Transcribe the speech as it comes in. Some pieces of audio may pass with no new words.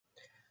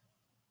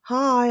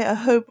Hi, I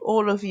hope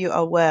all of you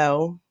are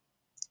well.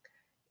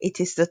 It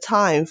is the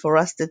time for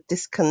us to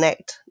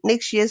disconnect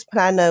next year's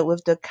planner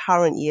with the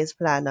current year's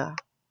planner.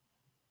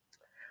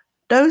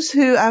 Those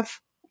who have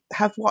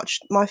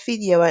watched my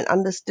video and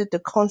understood the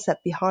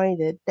concept behind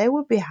it, they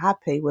will be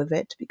happy with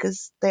it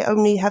because they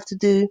only have to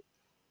do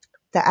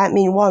the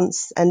admin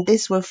once, and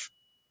this will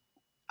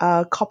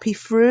copy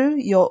through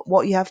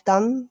what you have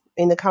done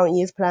in the current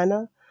year's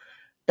planner.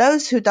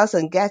 Those who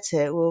doesn't get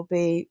it will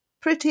be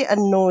pretty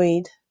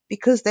annoyed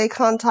because they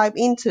can't type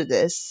into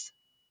this.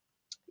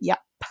 Yep.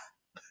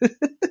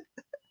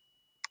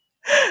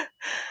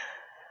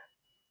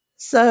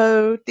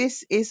 So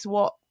this is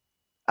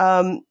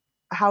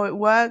how it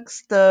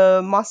works.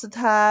 The master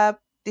tab,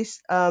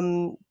 this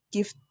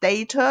give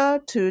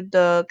data to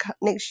the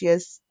next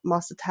year's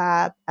master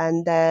tab,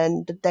 and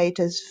then the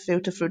data is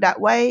filtered through that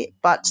way.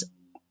 But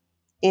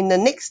in the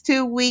next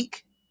 2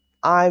 weeks,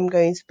 I'm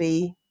going to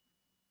be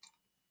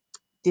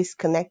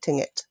disconnecting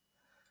it.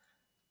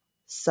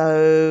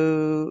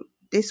 So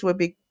this will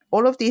be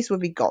all of these will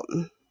be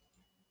gone.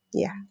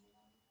 Yeah.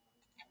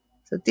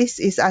 So this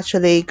is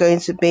actually going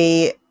to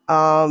be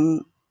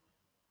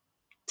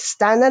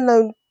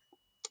standalone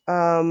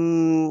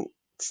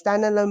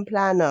standalone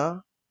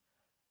planner,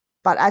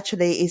 but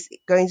actually it's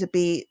going to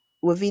be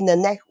within the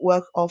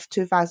network of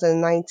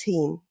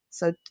 2019.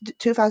 So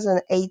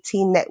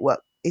 2018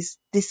 network is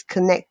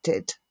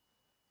disconnected.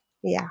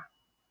 Yeah.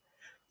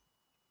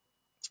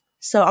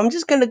 So I'm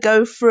just going to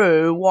go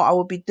through what I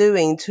will be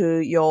doing to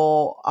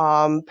your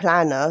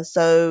planner.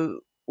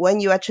 So when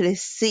you actually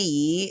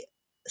see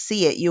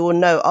it, you will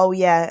know, oh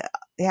yeah,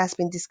 it has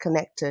been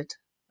disconnected.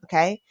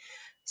 Okay.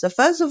 So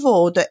first of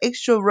all, the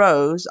extra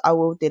rows I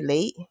will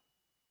delete.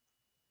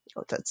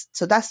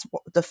 So that's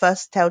the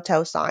first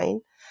telltale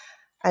sign.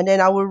 And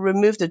then I will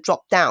remove the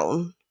drop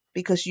down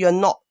because you're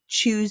not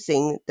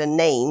choosing the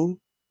name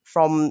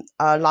from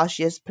last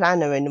year's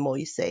planner anymore,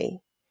 you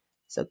see.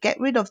 So get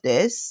rid of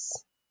this.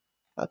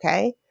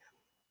 Okay.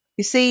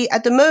 You see,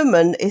 at the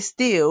moment, it's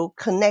still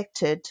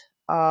connected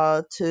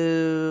to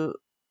the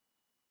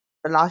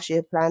last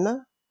year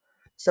planner.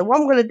 So what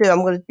I'm going to do,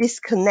 I'm going to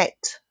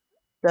disconnect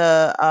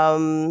the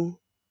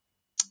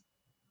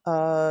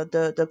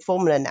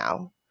formula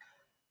now.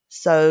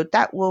 So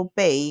that will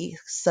be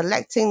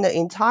selecting the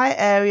entire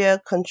area,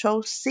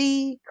 Control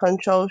C,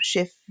 Control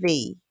Shift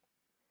V.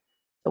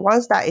 So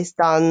once that is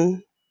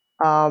done,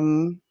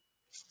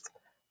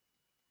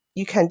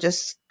 you can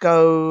just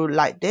go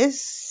like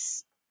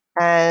this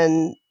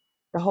and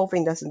the whole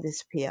thing doesn't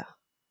disappear.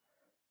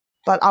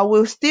 But I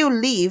will still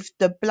leave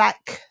the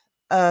black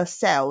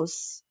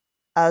cells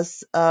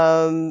as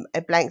a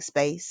blank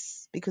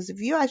space, because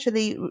if you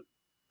actually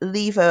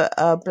leave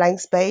a blank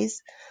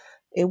space,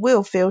 it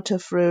will filter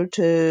through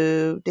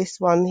to this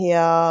one here,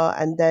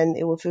 and then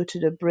it will filter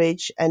the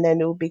bridge, and then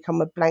it will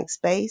become a blank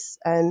space,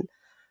 and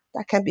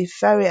that can be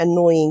very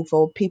annoying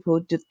for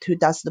people who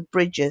does the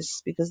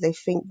bridges because they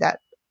think that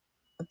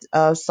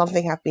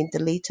something have been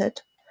deleted.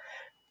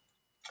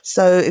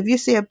 So if you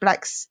see a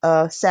black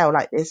cell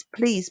like this,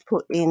 please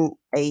put in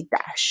a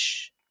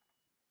dash.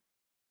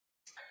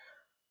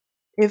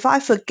 If I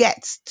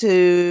forget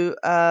to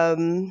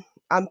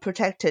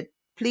unprotect it,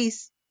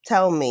 please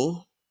tell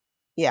me.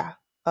 Yeah.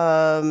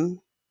 So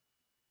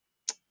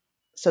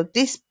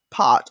this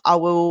part I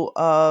will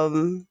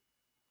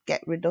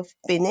get rid of,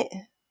 bin it.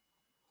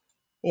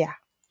 Yeah.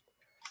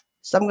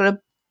 So I'm going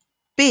to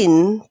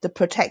bin the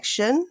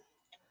protection,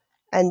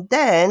 and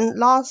then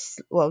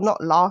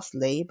not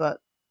lastly, but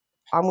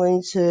I'm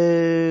going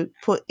to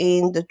put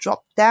in the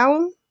drop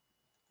down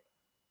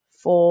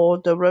for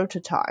the rotor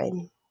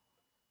time.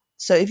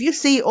 So if you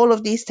see all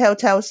of these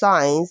telltale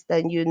signs,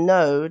 then you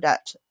know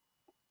that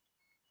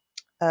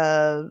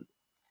it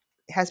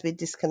has been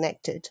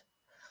disconnected.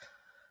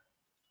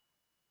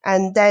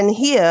 And then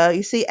here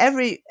you see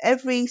every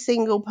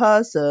single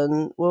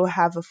person will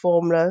have a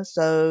formula.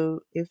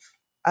 So if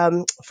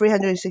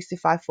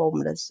 365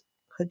 formulas,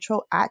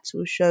 Control at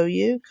will show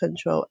you,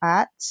 Control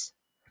at,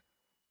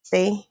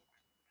 see,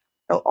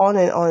 so on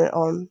and on and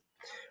on.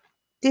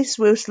 This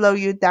will slow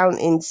you down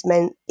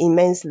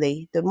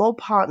immensely. The more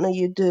partner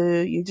you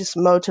do, you just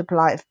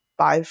multiply it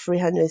by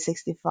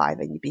 365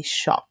 and you'll be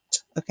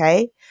shocked.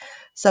 Okay.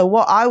 So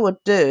what I would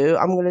do,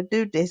 I'm going to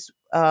do this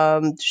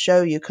to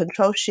show you.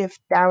 Control Shift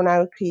down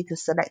arrow key to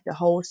select the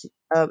whole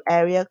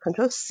area.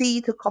 Control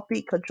C to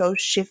copy. Control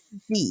Shift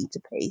V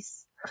to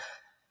paste.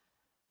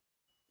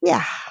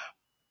 Yeah.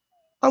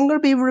 I'm going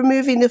to be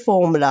removing the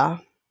formula.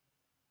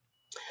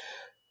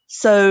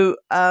 So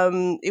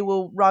it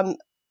will run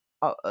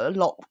a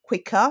lot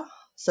quicker.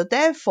 So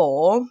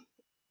therefore,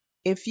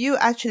 if you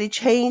actually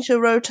change the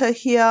rotor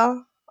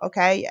here,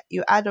 okay,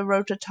 you add a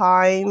rotor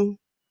time,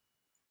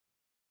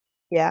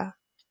 yeah,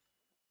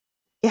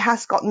 it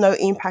has got no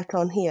impact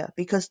on here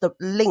because the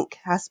link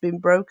has been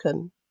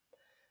broken.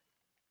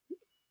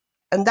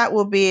 And that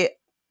will be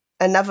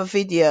another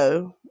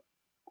video.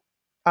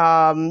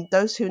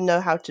 Those who know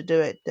how to do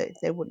it,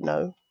 they would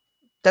know.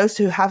 Those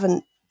who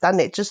haven't done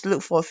it, just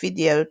look for a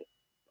video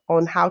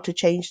on how to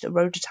change the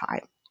rotor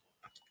time.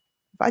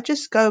 If I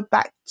just go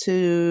back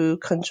to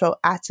Control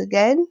Alt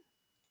again,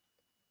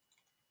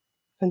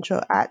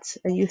 Control Alt,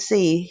 and you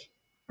see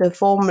the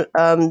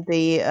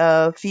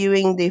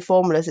viewing the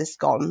formulas is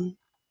gone.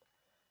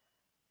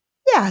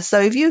 Yeah, so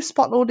if you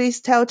spot all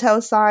these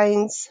telltale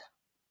signs,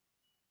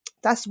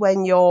 that's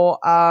when your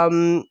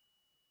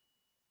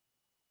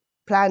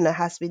planner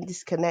has been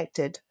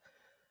disconnected.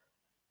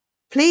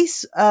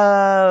 Please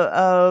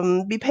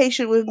be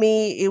patient with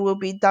me. It will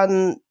be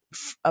done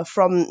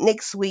from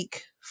next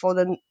week for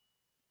the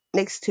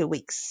next 2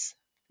 weeks.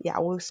 Yeah, I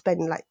will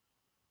spend like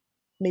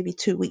maybe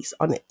 2 weeks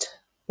on it.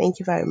 Thank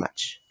you very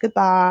much.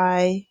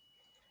 Goodbye.